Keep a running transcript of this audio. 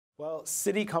Well,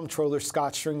 City Comptroller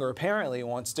Stringer apparently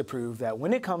wants to prove that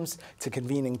when it comes to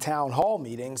convening town hall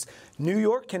meetings, New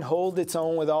York can hold its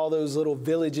own with all those little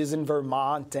villages in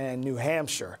Vermont and New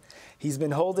Hampshire. He's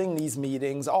been holding these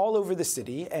meetings all over the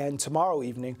city, and tomorrow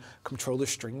evening, Comptroller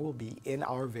Stringer will be in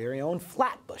our very own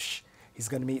Flatbush. He's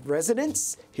going to meet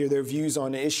residents, hear their views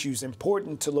on issues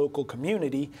important to local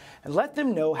community, and let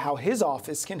them know how his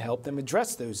office can help them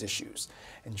address those issues.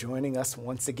 And joining us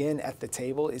once again at the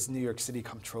table is New York City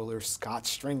Comptroller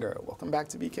Stringer. Welcome back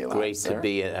to BK Live, Great sir. to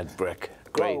be at BRIC.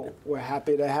 Great. Well, we're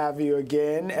happy to have you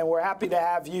again, and we're happy to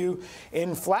have you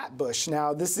in Flatbush.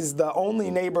 Now, this is the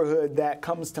only neighborhood that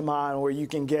comes to mind where you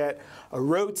can get a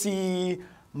roti,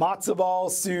 matzo ball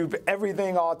soup,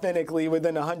 everything authentically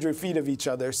within 100 feet of each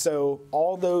other. So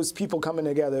all those people coming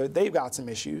together, they've got some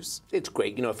issues. It's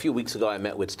great. You know, a few weeks ago I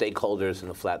met with stakeholders in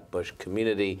the Flatbush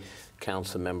community,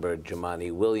 Councilmember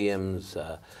Jamani Williams.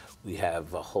 We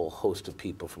have a whole host of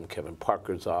people from Kevin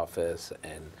Parker's office,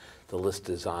 and the list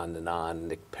is on and on,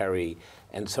 Nick Perry.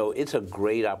 And so it's a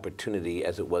great opportunity,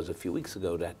 as it was a few weeks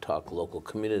ago, to talk local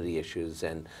community issues.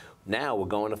 And now we're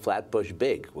going to Flatbush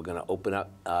big. We're going to open up.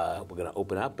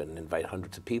 And invite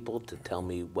hundreds of people to tell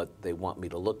me what they want me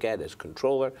to look at as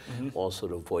controller, also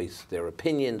to voice their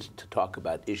opinions, to talk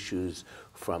about issues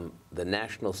from the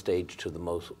national stage to the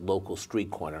most local street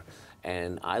corner.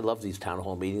 And I love these town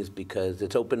hall meetings because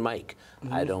it's open mic.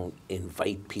 I don't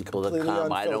invite people to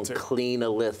come. I don't clean a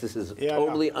list. This is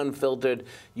totally unfiltered.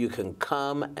 You can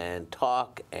come and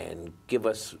talk and give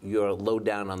us your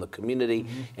lowdown on the community.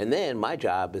 And then my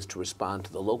job is to respond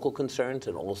to the local concerns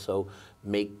and also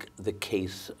make the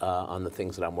case on the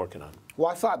things that I'm working on.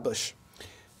 Why Flatbush?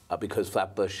 Because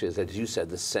Flatbush is, as you said,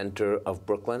 the center of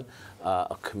Brooklyn,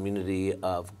 a community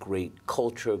of great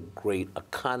culture, great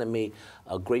economy,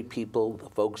 great people,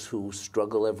 folks who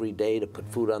struggle every day to put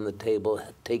food on the table,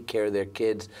 take care of their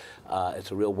kids.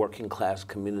 It's a real working class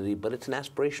community, but it's an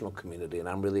aspirational community, and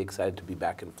I'm really excited to be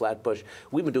back in Flatbush.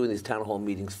 We've been doing these town hall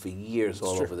meetings for years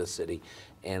all over the city,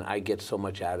 and I get so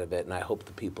much out of it, and I hope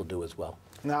the people do as well.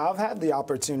 Now, I've had the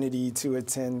opportunity to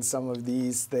attend some of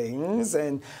these things,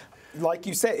 and like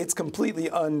you said, it's completely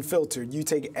unfiltered. You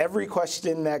take every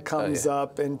question that comes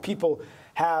up, and people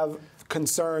have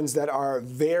concerns that are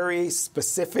very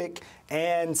specific,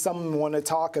 and some want to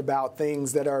talk about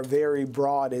things that are very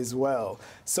broad as well.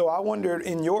 So I wondered,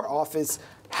 in your office,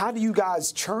 how do you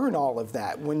guys churn all of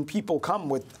that when people come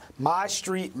with my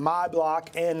street, my block,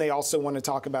 and they also want to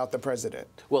talk about the president?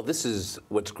 Well, this is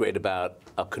what's great about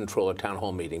a controller town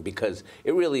hall meeting, because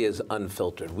it really is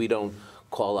unfiltered. We don't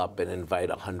call up and invite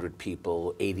 100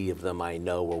 people, 80 of them I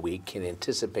know, where we can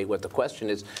anticipate what the question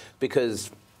is,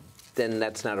 because then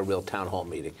that's not a real town hall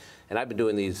meeting. And I've been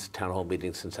doing these town hall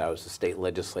meetings since I was a state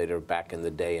legislator back in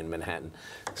the day in Manhattan.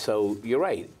 So you're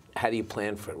right. How do you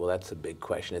plan for it? Well, that's a big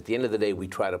question. At the end of the day, we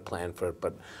try to plan for it,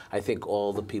 but I think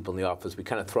all the people in the office, we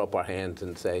kind of throw up our hands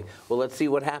and say, well, let's see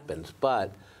what happens.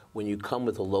 But when you come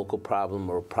with a local problem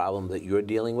or a problem that you're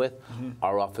dealing with,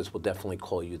 our office will definitely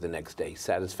call you the next day.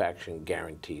 Satisfaction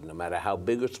guaranteed. No matter how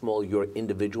big or small your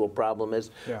individual problem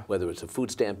is, whether it's a food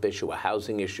stamp issue, a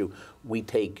housing issue, we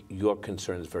take your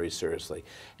concerns very seriously.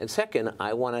 And second,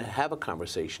 I want to have a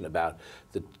conversation about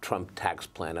the Trump tax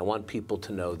plan. I want people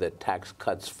to know that tax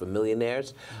cuts for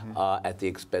millionaires at the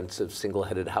expense of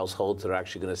single-headed households that are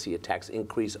actually going to see a tax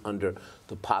increase under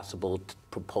the possible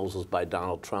proposals by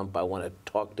Donald Trump. I want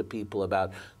to talk to people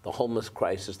about the homeless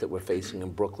crisis that we're facing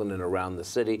in Brooklyn and around the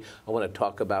city. I want to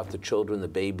talk about the children, the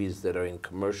babies that are in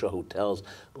commercial hotels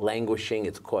languishing.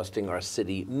 It's costing our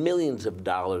city millions of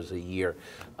dollars a year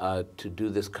to do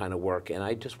this kind of work. And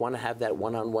I just want to have that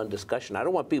one-on-one discussion. I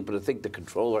don't want people to think the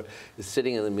controller is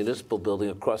sitting in the municipal building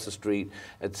across the street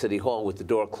at City Hall with the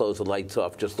door closed, the lights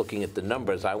off, just looking at the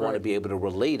numbers. I want to be able to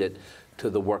relate it to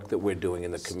the work that we're doing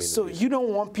in the community. So you don't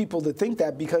want people to think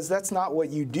that, because that's not what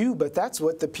you do, but that's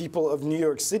what the people of New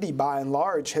York City, by and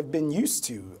large, have been used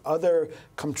to. Other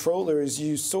comptrollers,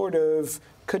 you sort of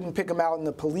couldn't pick them out in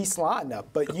the police lineup,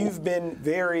 but you've been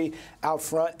very out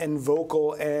front and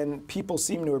vocal, and people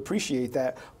seem to appreciate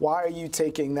that. Why are you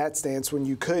taking that stance when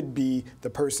you could be the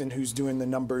person who's doing the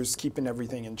numbers, keeping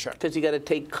everything in check? Because you got to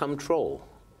take control,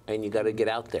 and you got to get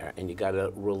out there, and you got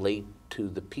to relate to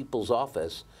the people's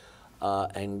office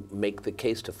and make the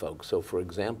case to folks. So, for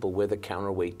example, we're the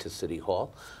counterweight to City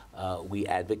Hall. We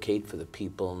advocate for the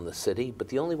people in the city, but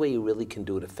the only way you really can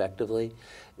do it effectively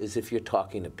is if you're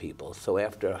talking to people. So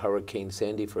after Hurricane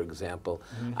Sandy, for example,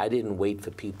 I didn't wait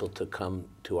for people to come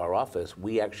to our office.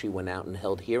 We actually went out and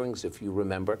held hearings, if you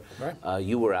remember.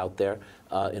 You were out there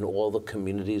in all the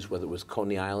communities, whether it was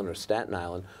Coney Island or Staten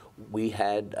Island, we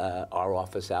had our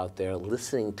office out there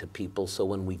listening to people, so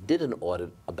when we did an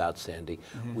audit about Sandy,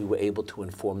 we were able to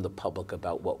inform the public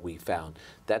about what we found.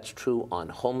 That's true on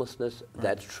homelessness,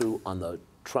 that's true on the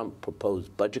Trump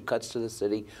proposed budget cuts to the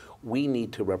city. We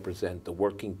need to represent the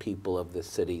working people of the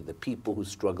city, the people who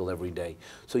struggle every day.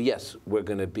 So yes, we're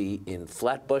going to be in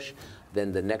Flatbush.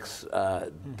 Then the next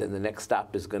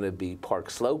stop is going to be Park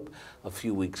Slope a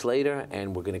few weeks later,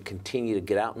 and we're going to continue to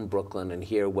get out in Brooklyn and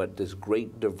hear what this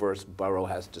great, diverse borough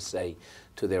has to say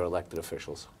to their elected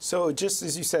officials. So just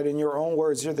as you said, in your own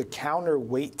words, you're the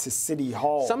counterweight to City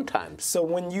Hall. Sometimes. So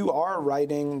when you are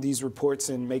writing these reports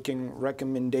and making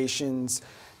recommendations,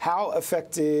 how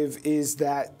effective is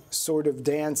that sort of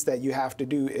dance that you have to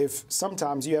do if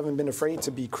sometimes you haven't been afraid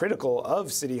to be critical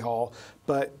of City Hall,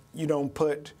 but you don't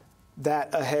put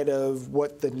that ahead of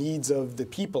what the needs of the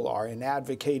people are and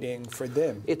advocating for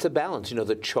them? It's a balance. You know,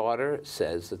 the charter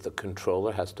says that the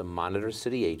controller has to monitor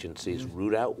city agencies,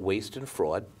 root out waste and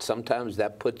fraud. Sometimes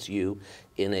that puts you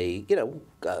in a,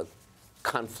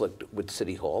 conflict with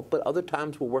City Hall, but other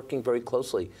times we're working very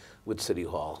closely with City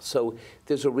Hall. So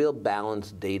there's a real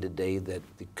balance day to day that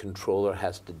the controller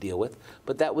has to deal with,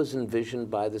 but that was envisioned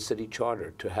by the city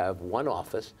charter to have one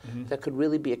office that could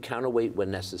really be a counterweight when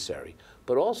necessary.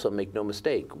 But also, make no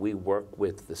mistake, we work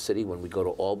with the city when we go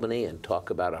to Albany and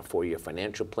talk about our 4-year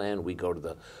financial plan. We go to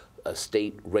the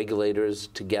state regulators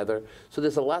together. So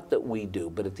there's a lot that we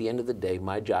do, but at the end of the day,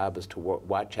 my job is to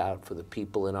watch out for the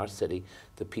people in our city,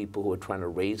 the people who are trying to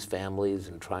raise families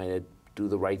and trying to do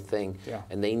the right thing,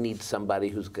 and they need somebody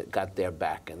who's got their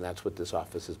back, and that's what this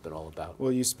office has been all about.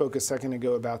 Well, you spoke a second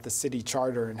ago about the city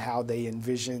charter and how they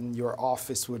envision your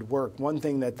office would work. One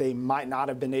thing that they might not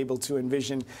have been able to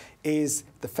envision is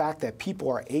the fact that people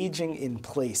are aging in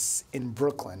place in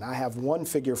Brooklyn. I have one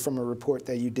figure from a report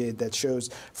that you did that shows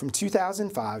from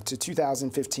 2005 to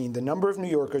 2015, the number of New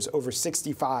Yorkers over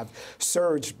 65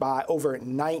 surged by over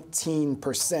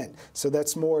 19%. So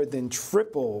that's more than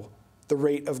triple the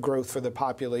rate of growth for the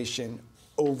population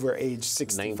over age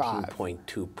 65.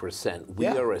 19.2%. We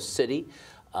are a city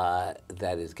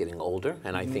that is getting older,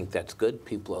 and I think that's good.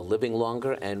 People are living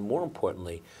longer, and more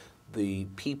importantly, the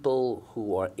people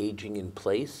who are aging in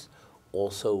place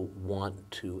also want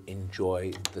to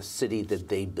enjoy the city that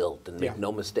they built. And make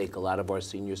no mistake, a lot of our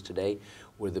seniors today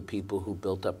were the people who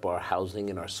built up our housing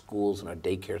and our schools and our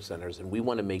daycare centers. And we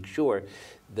want to make sure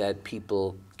that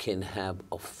people can have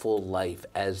a full life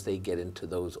as they get into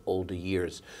those older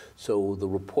years. So the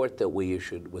report that we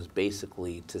issued was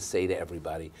basically to say to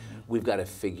everybody, we've got to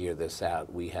figure this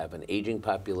out. We have an aging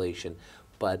population,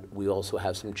 but we also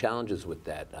have some challenges with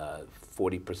that.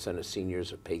 40% of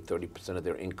seniors are paid 30% of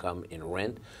their income in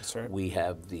rent. That's right. We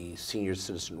have the Senior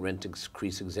Citizen Rent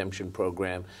Increase Exemption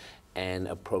Program and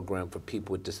a program for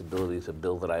people with disabilities, a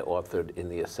bill that I authored in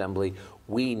the Assembly.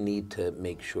 We need to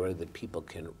make sure that people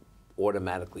can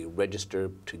automatically register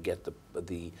to get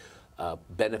the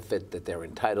benefit that they're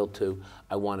entitled to.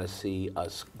 I want to see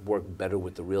us work better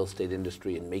with the real estate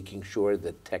industry and making sure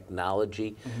that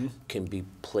technology can be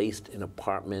placed in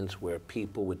apartments where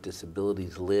people with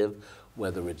disabilities live,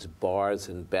 whether it's bars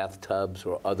and bathtubs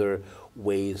or other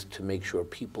ways to make sure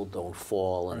people don't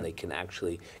fall and they can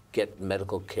actually get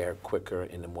medical care quicker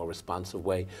in a more responsive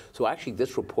way. So actually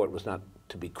this report was not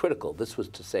to be critical. This was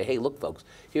to say, hey, look, folks,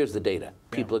 here's the data.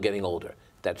 People are getting older.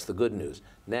 That's the good news.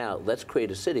 Now, let's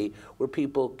create a city where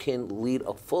people can lead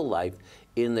a full life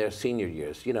in their senior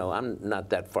years. You know, I'm not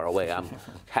that far away. I'm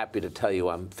happy to tell you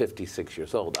I'm 56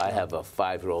 years old. I have a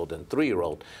 5-year-old and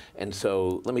 3-year-old. And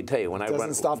so let me tell you, when I run—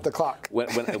 Doesn't stop the clock.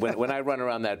 When I run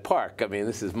around that park, I mean,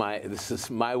 this is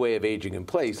my way of aging in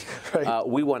place. Right.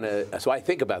 We want to, so I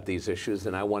think about these issues,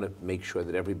 and I want to make sure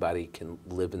that everybody can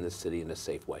live in this city in a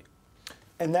safe way.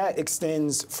 And that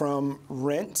extends from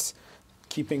rent,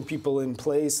 keeping people in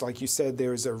place. Like you said,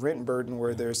 there's a rent burden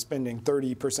where they're spending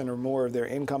 30% or more of their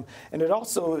income. And it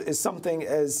also is something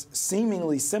as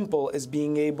seemingly simple as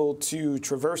being able to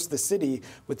traverse the city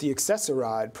with the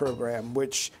Accessoride program,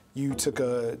 which you took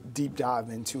a deep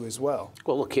dive into as well.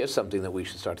 Well, look, here's something that we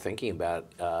should start thinking about.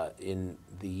 In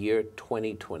the year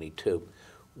 2022,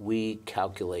 we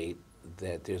calculate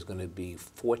that there's going to be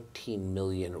 14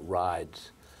 million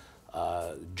rides,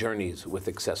 journeys with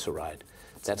Accessoride.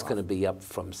 That's going to be up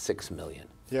from 6 million.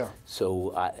 Yeah.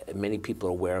 So many people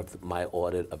are aware of my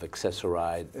audit of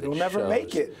Accessoride. It'll never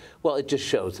make it. Well, it just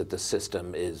shows that the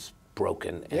system is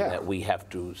broken and that we have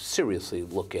to seriously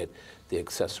look at the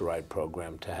Accessoride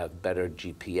program to have better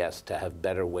GPS, to have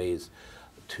better ways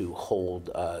to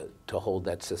hold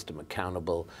that system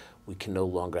accountable. We can no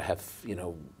longer have,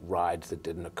 rides that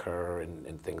didn't occur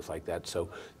and things like that. So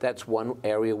that's one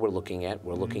area we're looking at.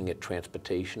 We're looking at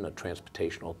transportation or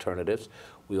transportation alternatives.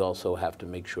 We also have to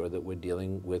make sure that we're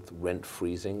dealing with rent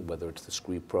freezing, whether it's the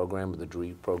SCREEP program or the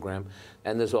DREAP program.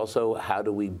 And there's also how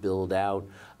do we build out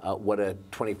what a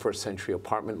 21st century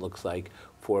apartment looks like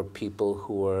for people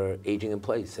who are aging in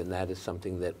place, and that is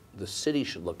something that the city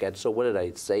should look at. So what did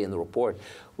I say in the report?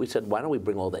 We said, why don't we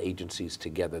bring all the agencies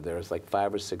together? There's like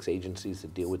 5 or 6 agencies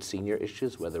that deal with senior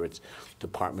issues, whether it's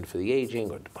Department for the Aging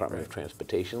or Department of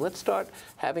Transportation. Let's start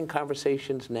having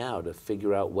conversations now to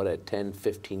figure out what a 10,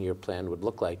 15-year plan would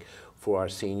look like for our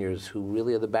seniors who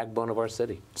really are the backbone of our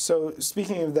city. So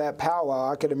speaking of that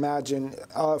powwow, I could imagine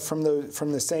from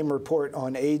the same report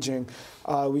on aging,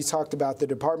 we talked about the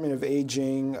Department of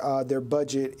Aging, their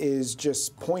budget is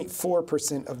just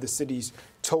 0.4% of the city's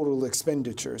total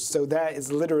expenditures. So that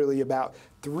is literally about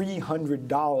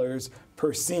 $300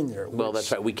 per senior. Well,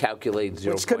 that's right. We calculate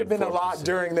 0.4%. Which could have been a lot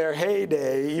during their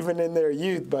heyday, even in their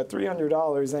youth, but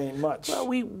 $300 ain't much. Well,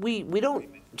 we don't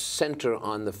center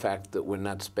on the fact that we're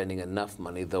not spending enough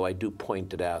money, though I do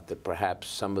point it out that perhaps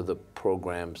some of the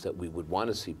programs that we would want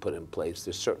to see put in place,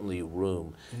 there's certainly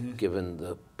room, given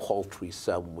the paltry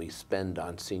sum we spend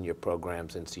on senior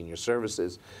programs and senior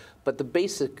services. But the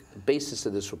basis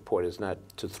of this report is not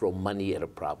to throw money at a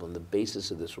problem. The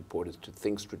basis of this report is to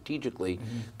think strategically,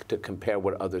 to compare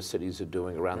what other cities are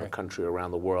doing around the country,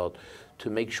 around the world, to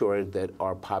make sure that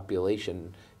our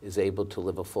population is able to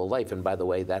live a full life. And by the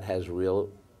way, that has real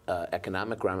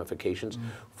economic ramifications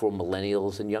for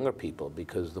millennials and younger people,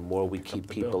 because the more we keep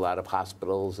people out of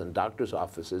hospitals and doctors'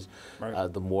 offices,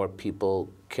 the more people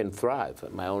can thrive.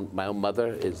 My own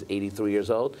mother is 83 years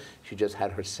old. She just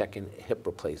had her second hip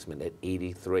replacement at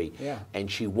 83.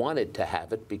 And she wanted to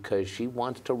have it because she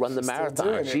wants to run the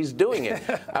marathon. She's doing it.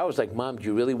 I was like, Mom, do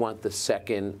you really want the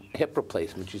second hip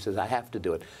replacement? She says, I have to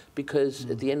do it. Because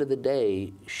at the end of the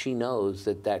day, she knows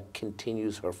that that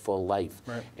continues her full life.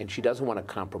 And she doesn't want to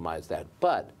compromise that.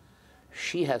 But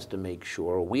she has to make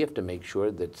sure, or we have to make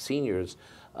sure that seniors,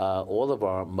 all of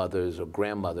our mothers or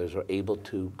grandmothers are able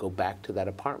to go back to that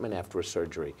apartment after a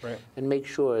surgery and make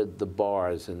sure the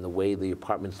bars and the way the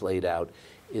apartment's laid out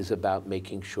is about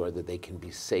making sure that they can be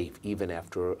safe even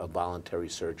after a voluntary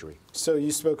surgery. So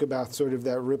you spoke about sort of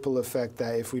that ripple effect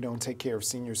that if we don't take care of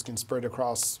seniors can spread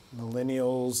across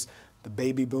millennials, the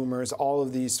baby boomers, all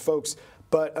of these folks.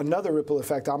 But another ripple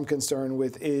effect I'm concerned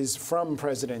with is from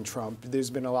President Trump. There's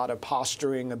been a lot of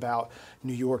posturing about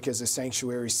New York as a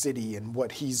sanctuary city and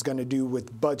what he's going to do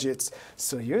with budgets.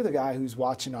 So you're the guy who's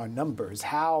watching our numbers.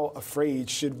 How afraid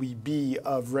should we be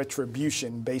of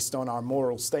retribution based on our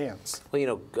moral stance?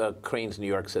 Well, Crane's New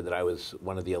York said that I was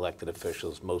one of the elected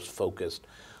officials most focused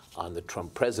on the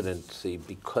Trump presidency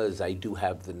because I do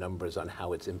have the numbers on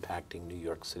how it's impacting New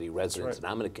York City residents. And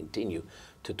I'm going to continue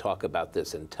to talk about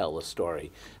this and tell a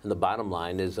story. And the bottom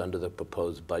line is, under the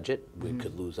proposed budget, we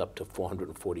could lose up to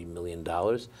 $440 million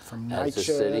from as a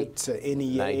city. To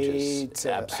NEA to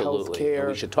healthcare. And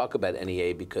we should talk about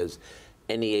NEA because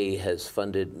NEA has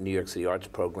funded New York City arts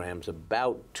programs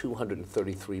about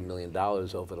 $233 million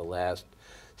over the last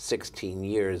 16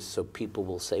 years, so people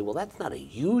will say, well, that's not a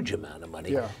huge amount of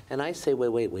money. And I say,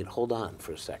 wait, hold on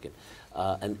for a second.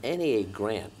 An NEA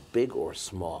grant, big or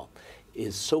small,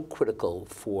 is so critical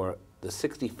for the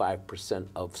 65%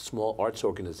 of small arts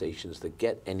organizations that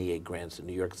get NEA grants in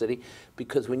New York City,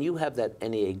 because when you have that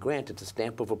NEA grant, it's a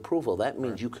stamp of approval. That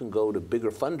means you can go to bigger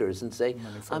funders and say,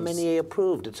 I'm NEA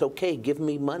approved. It's okay. Give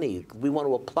me money. We want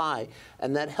to apply.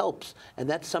 And that helps. And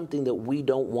that's something that we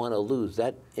don't want to lose.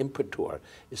 That imprimatur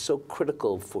is so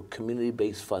critical for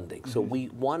community-based funding. So we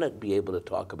want to be able to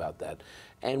talk about that.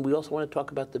 And we also want to talk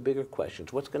about the bigger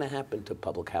questions. What's going to happen to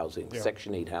public housing,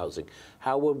 Section 8 housing?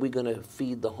 How are we going to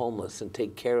feed the homeless and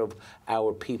take care of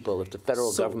our people if the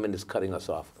federal government is cutting us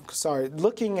off? Sorry,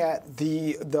 looking at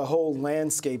the whole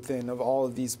landscape then of all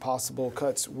of these possible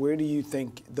cuts, where do you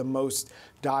think the most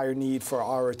dire need for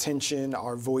our attention,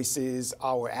 our voices,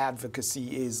 our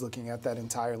advocacy is, looking at that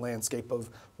entire landscape of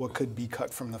what could be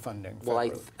cut from the funding? Well,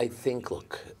 I think,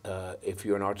 look, if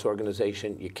you're an arts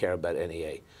organization, you care about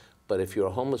NEA. But if you're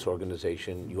a homeless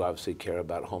organization, you obviously care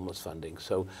about homeless funding.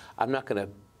 So I'm not going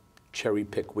to cherry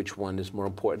pick which one is more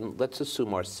important. Let's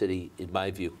assume our city, in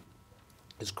my view,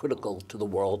 is critical to the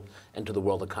world and to the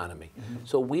world economy.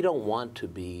 So we don't want to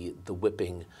be the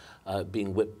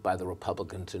being whipped by the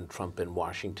Republicans and Trump in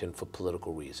Washington for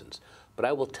political reasons. But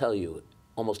I will tell you,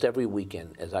 almost every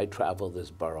weekend as I travel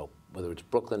this borough, whether it's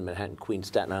Brooklyn, Manhattan, Queens,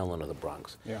 Staten Island, or the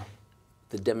Bronx,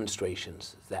 the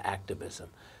demonstrations, the activism,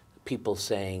 people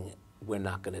saying, we're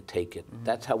not going to take it.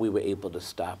 That's how we were able to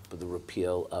stop the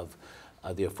repeal of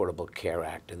the Affordable Care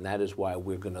Act, and that is why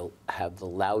we're going to have the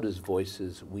loudest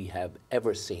voices we have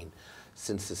ever seen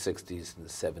since the 60s and the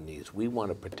 70s. We want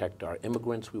to protect our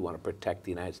immigrants, we want to protect the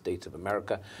United States of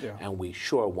America, and we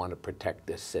sure want to protect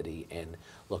this city. And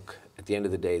look, at the end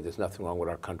of the day, there's nothing wrong with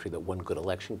our country that one good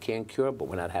election can't cure, but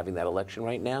we're not having that election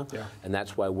right now. And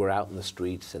that's why we're out in the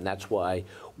streets, and that's why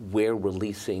we're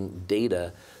releasing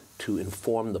data to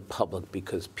inform the public,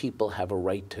 because people have a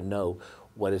right to know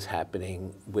what is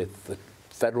happening with the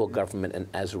federal government and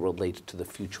as it relates to the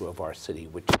future of our city,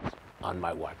 which is on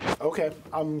my watch. Okay,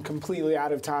 I'm completely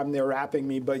out of time. They're wrapping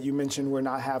me, but you mentioned we're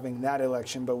not having that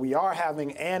election, but we are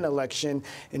having an election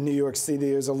in New York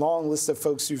City. There's a long list of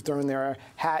folks who've thrown their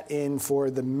hat in for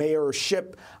the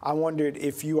mayorship. I wondered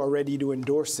if you are ready to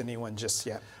endorse anyone just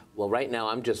yet. Well, right now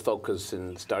I'm just focused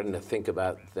and starting to think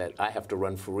about that I have to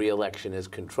run for re-election as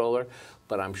controller,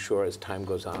 but I'm sure as time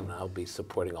goes on I'll be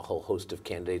supporting a whole host of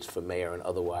candidates for mayor and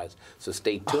otherwise. So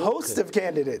stay tuned. A host of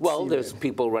candidates? Well, there's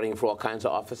people running for all kinds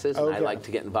of offices, and I like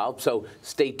to get involved. So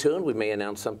stay tuned. We may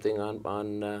announce something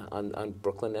on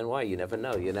Brooklyn, NY. You never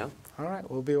know, you know? All right,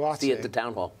 we'll be watching. See you at the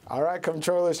town hall. All right,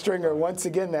 Comptroller Stringer. Once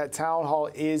again, that town hall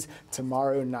is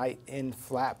tomorrow night in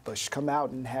Flatbush. Come out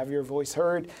and have your voice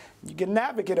heard. You get an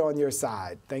advocate on your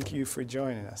side. Thank you for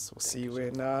joining us. We'll see you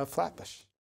in Flatbush.